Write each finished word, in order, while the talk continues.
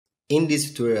In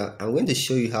this tutorial, I'm going to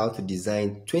show you how to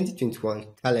design 2021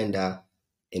 calendar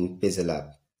in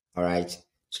Pixellab. Alright,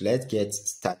 so let's get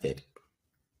started.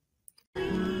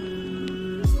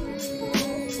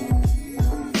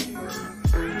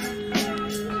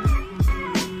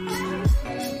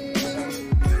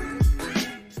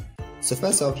 So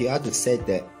first off, you have to set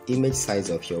the image size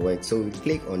of your work. So we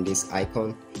click on this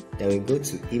icon, then we go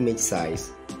to image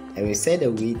size, and we set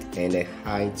the width and the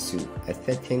height to a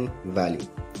certain value.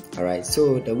 Alright,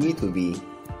 so the width will be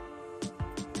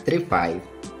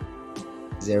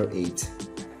 3508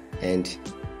 and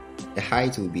the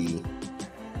height will be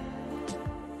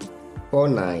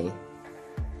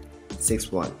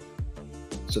 4961.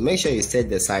 So make sure you set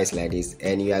the size like this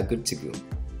and you are good to go.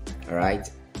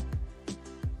 Alright.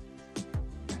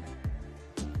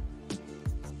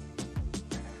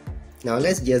 Now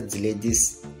let's just delete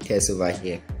this text over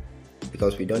here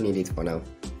because we don't need it for now.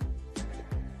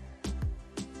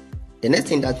 The next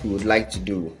thing that we would like to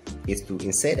do is to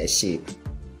insert a shape.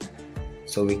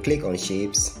 So we click on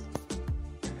shapes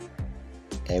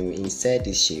and we insert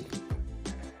this shape.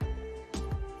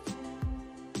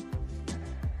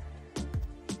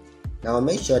 Now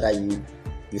make sure that you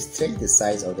stretch the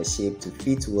size of the shape to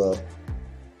fit well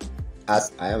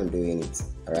as I am doing it.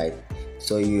 Alright,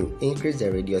 so you increase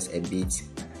the radius a bit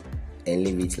and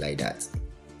leave it like that.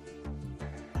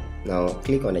 Now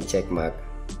click on the check mark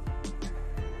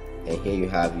and here you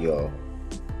have your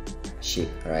shape.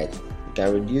 Alright, you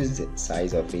can reduce the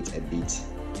size of it a bit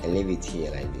and leave it here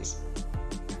like this.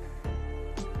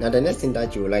 Now the next thing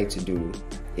that you would like to do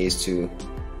is to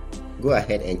go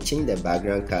ahead and change the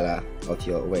background color of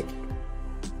your work.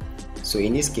 So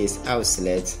in this case, I will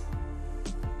select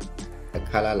a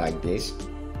color like this,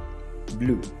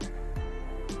 blue.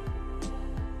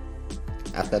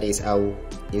 After this, I will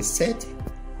insert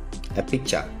a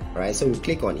picture. Right, so we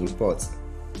click on import.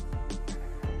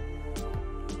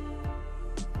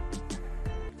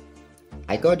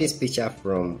 I got this picture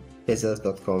from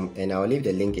pixels.com and I'll leave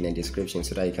the link in the description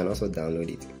so that you can also download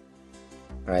it.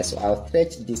 Alright, so I'll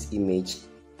stretch this image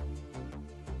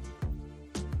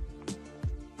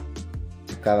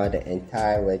to cover the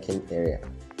entire working area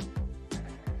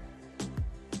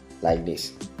like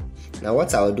this. Now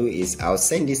what I'll do is I'll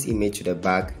send this image to the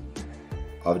back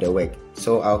of the work.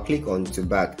 So I'll click on to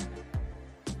back.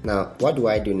 Now what do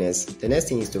I do next? The next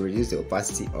thing is to reduce the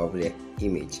opacity of the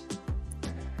image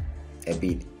a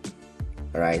bit.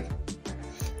 Alright,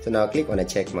 so now click on the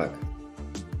check mark.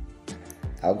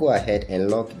 I'll go ahead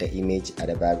and lock the image at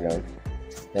the background.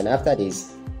 Then after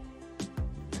this,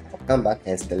 I'll come back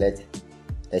and select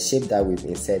the shape that we've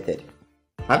inserted.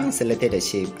 Having selected the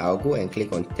shape, I'll go and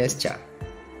click on texture.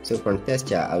 So from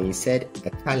texture, I'll insert a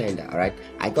calendar. Alright,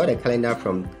 I got a calendar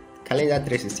from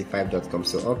calendar365.com,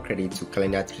 so all credit to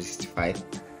calendar365.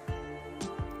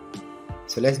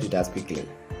 So let's do that quickly.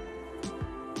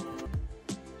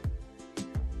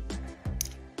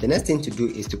 The next thing to do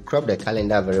is to crop the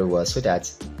calendar very well so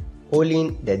that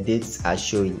only the dates are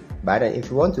showing. But then if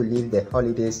you want to leave the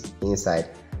holidays inside,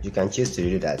 you can choose to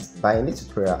do that. But in this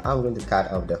tutorial, I'm going to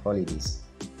cut off the holidays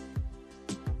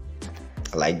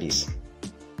like this.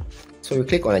 So we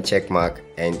click on a check mark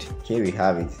and here we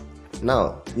have it.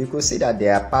 Now you could see that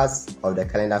there are parts of the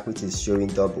calendar which is showing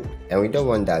double and we don't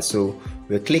want that, so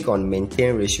we click on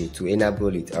maintain ratio to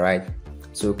enable it. Alright,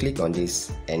 so click on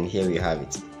this and here we have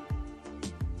it.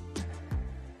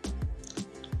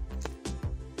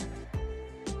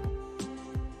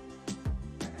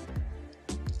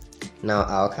 Now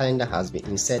our calendar has been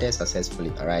inserted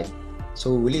successfully. Alright,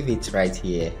 so we'll leave it right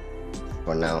here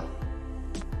for now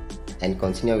and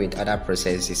continue with other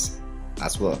processes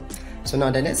as well. So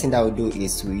now the next thing that we'll do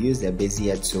is we use the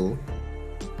Bezier tool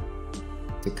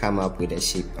to come up with a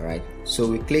shape. Alright, so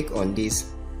we click on this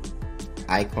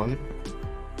icon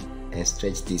and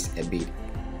stretch this a bit.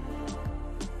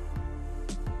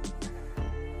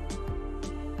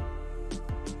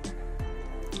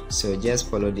 So just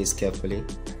follow this carefully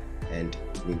and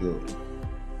we go.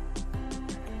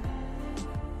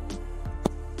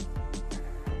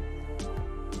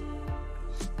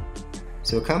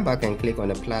 So come back and click on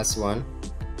the plus one,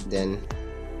 then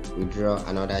we draw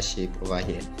another shape over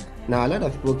here. Now a lot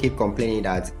of people keep complaining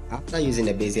that after using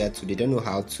the Bezier tool they don't know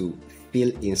how to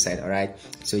fill inside. Alright,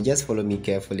 so just follow me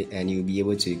carefully and you'll be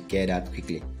able to get that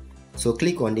quickly. So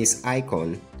click on this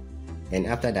icon and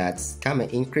after that come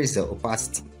and increase the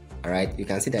opacity. Alright, you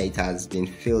can see that it has been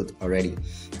filled already.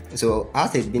 So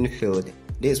as it's been filled,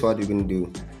 this is what we're going to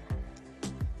do.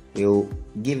 We'll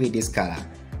give it this color.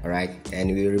 Alright,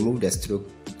 and we remove the stroke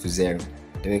to 0.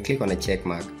 Then we click on the check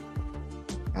mark.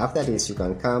 After this, you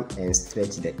can come and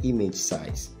stretch the image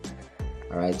size.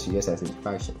 alright, to your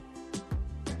satisfaction.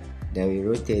 Then we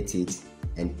rotate it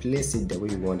and place it the way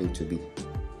we want it to be.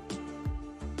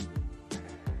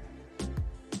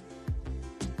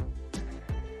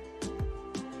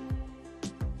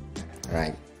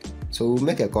 Alright, so we'll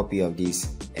make a copy of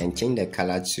this and change the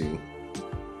color to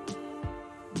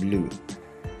blue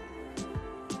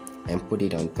and put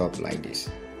it on top like this.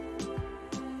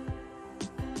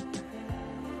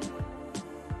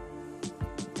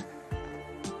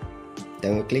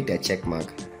 Then we'll click the check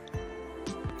mark.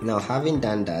 Now, having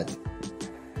done that,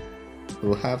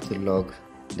 we'll have to lock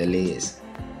the layers,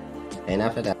 and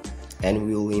after that, and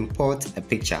we'll import a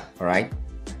picture. Alright,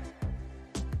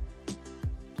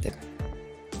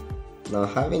 now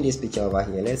having this picture over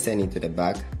here, let's send it to the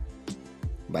back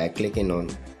by clicking on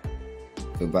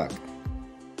the back.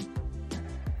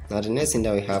 Now the next thing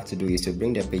that we have to do is to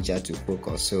bring the picture to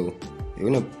focus, so we're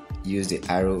going to use the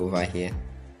arrow over here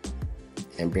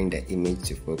and bring the image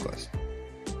to focus.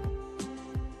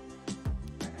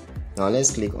 Now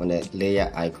let's click on the layer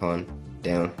icon,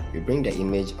 then we bring the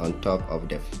image on top of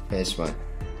the first one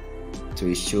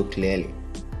to show clearly.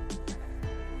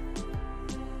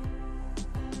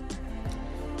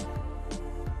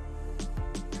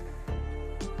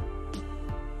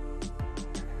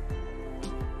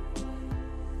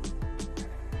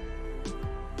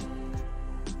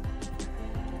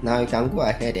 Now you can go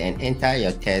ahead and enter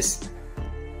your test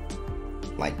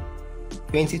like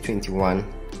 2021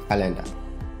 calendar.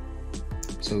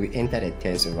 So we enter the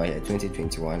test over here,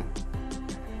 2021.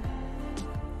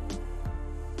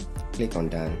 Click on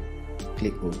done,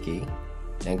 click OK,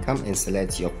 then come and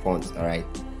select your font. Alright,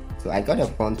 so I got a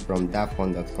font from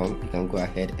thatfont.com. You can go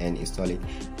ahead and install it.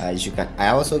 I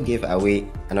also gave away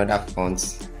another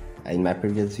font in my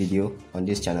previous video on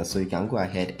this channel, so you can go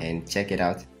ahead and check it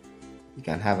out. You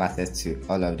can have access to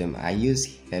all of them. I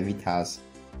use Heavy Tiles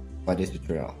for this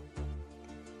tutorial.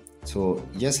 So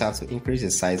you just have to increase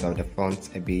the size of the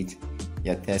font a bit,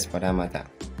 your text for that matter,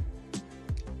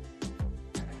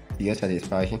 to your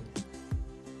satisfaction.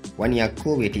 When you are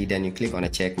cool with it, then you click on a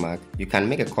check mark. You can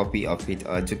make a copy of it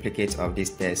or a duplicate of this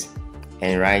text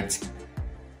and write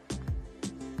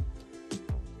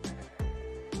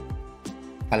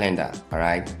calendar.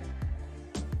 Alright,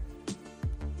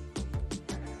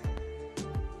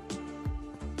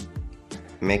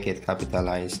 make it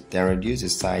capitalized, then reduce the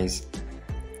size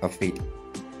of it.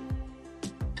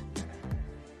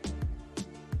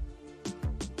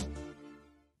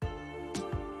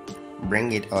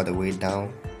 Bring it all the way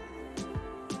down.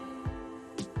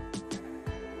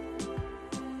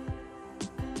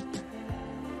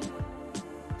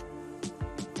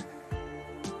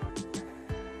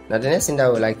 Now the next thing that I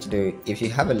would like to do, if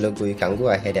you have a logo, you can go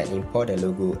ahead and import a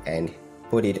logo and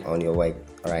put it on your work.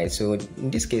 Alright, so in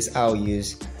this case I'll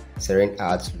use SERENE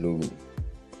Art logo.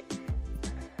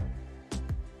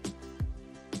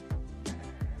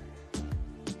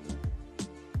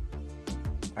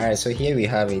 Alright, so here we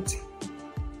have it,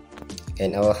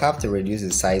 and I will have to reduce the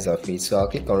size of it, so I'll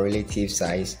click on relative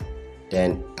size,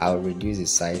 then I'll reduce the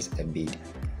size a bit.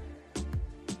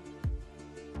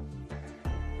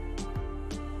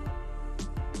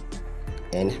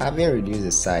 And having reduced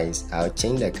the size, I'll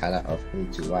change the color of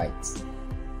it to white,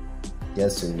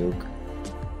 just to look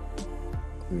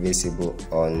visible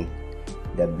on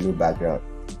the blue background.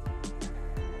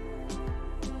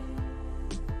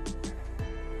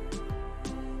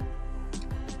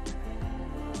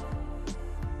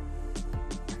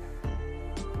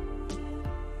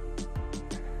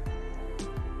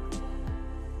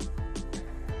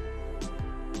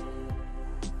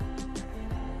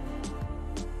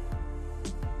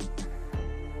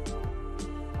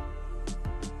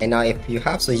 And now if you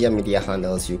have social media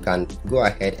handles, you can go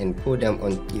ahead and put them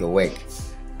on your work.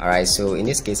 Alright, so in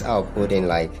this case I'll put in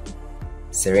like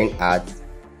SERENE Art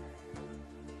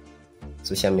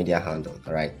social media handle.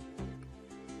 Alright,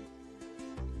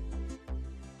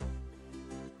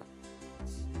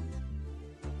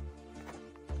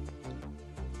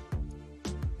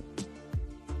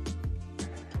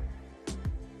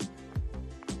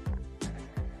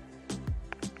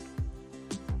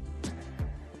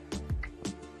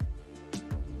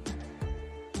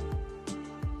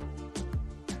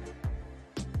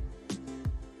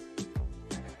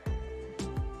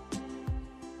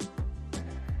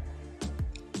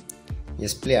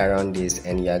 just play around this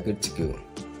and you are good to go.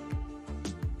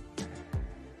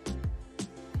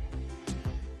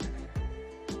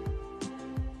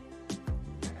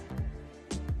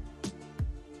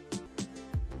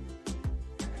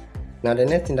 Now the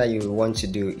next thing that you want to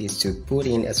do is to put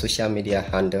in a social media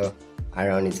handle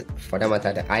around it, for that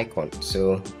matter the icon.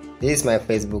 So This is my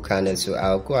Facebook handle, so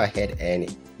I'll go ahead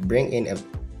and bring in a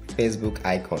Facebook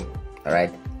icon.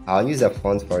 Alright, I'll use a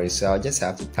font for it, so I'll just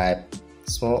have to type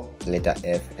small letter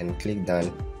F and click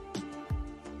done.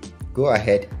 Go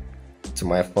ahead to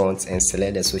my fonts and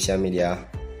select the social media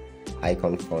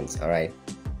icon fonts. Alright,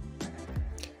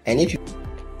 and if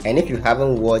you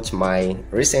haven't watched my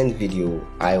recent video,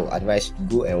 I will advise you to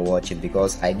go and watch it,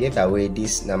 because I gave away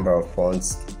this number of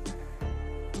fonts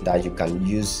that you can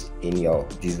use in your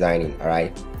designing.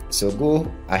 Alright, so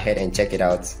go ahead and check it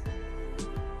out.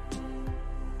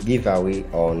 Giveaway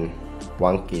on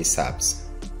 1K subs.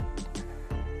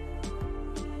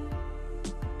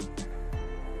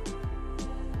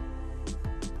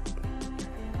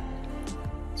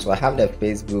 So I have the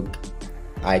Facebook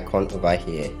icon over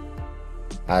here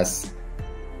as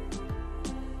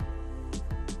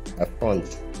a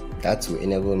font that will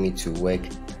enable me to work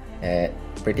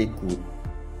pretty good.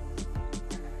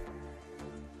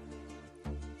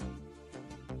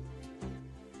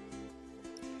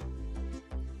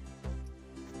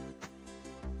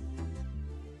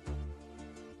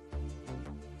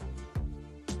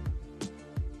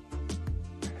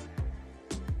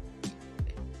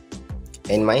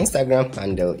 And my Instagram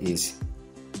handle is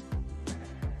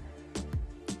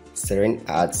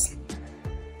SERENE_arts_gh.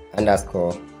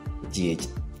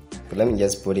 So let me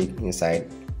just put it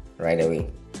inside right away.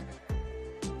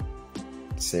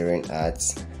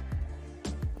 SERENE_arts_gh.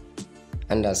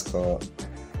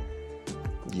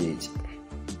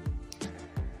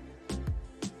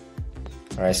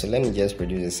 Alright, so let me just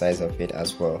reduce the size of it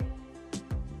as well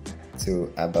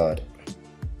to about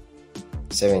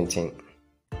 17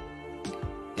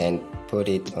 and put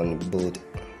it on bold,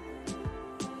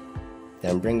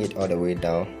 then bring it all the way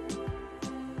down.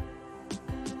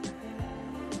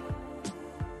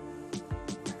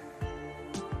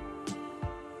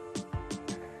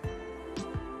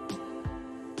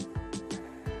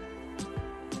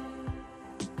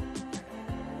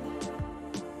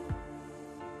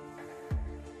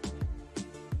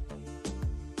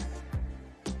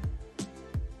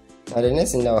 Now the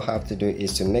next thing that I'll have to do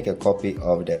is to make a copy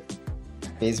of the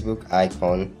Facebook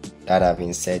icon that I've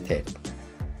inserted.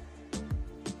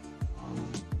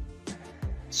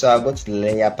 So I'll go to the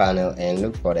layer panel and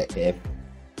look for the F,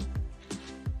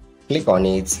 click on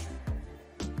it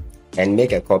and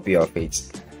make a copy of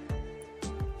it.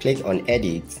 Click on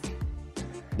edit,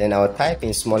 then I'll type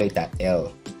in small letter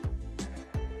L.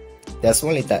 The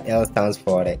small letter L stands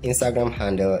for the Instagram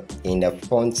handle in the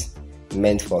font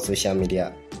meant for social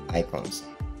media icons.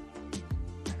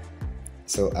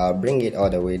 So I'll bring it all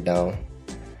the way down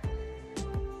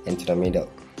into the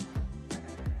middle,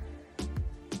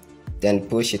 then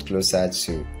push it closer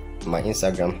to my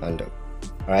Instagram handle.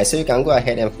 Alright, so you can go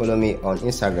ahead and follow me on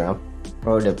Instagram,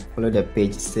 follow the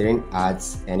page Serene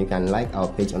Arts, and you can like our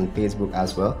page on Facebook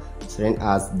as well, Serene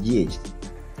Arts GH.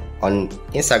 On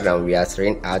Instagram we are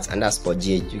Serene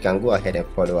Arts_GH. You can go ahead and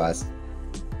follow us.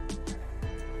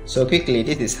 So quickly,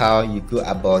 this is how you go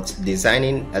about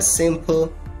designing a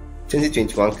simple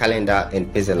 2021 calendar in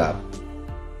Pixellab.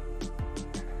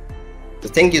 So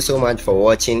thank you so much for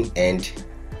watching, and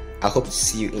I hope to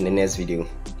see you in the next video.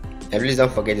 And please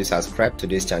don't forget to subscribe to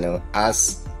this channel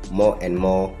as more and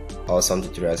more awesome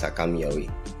tutorials are coming your way.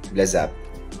 Bless up.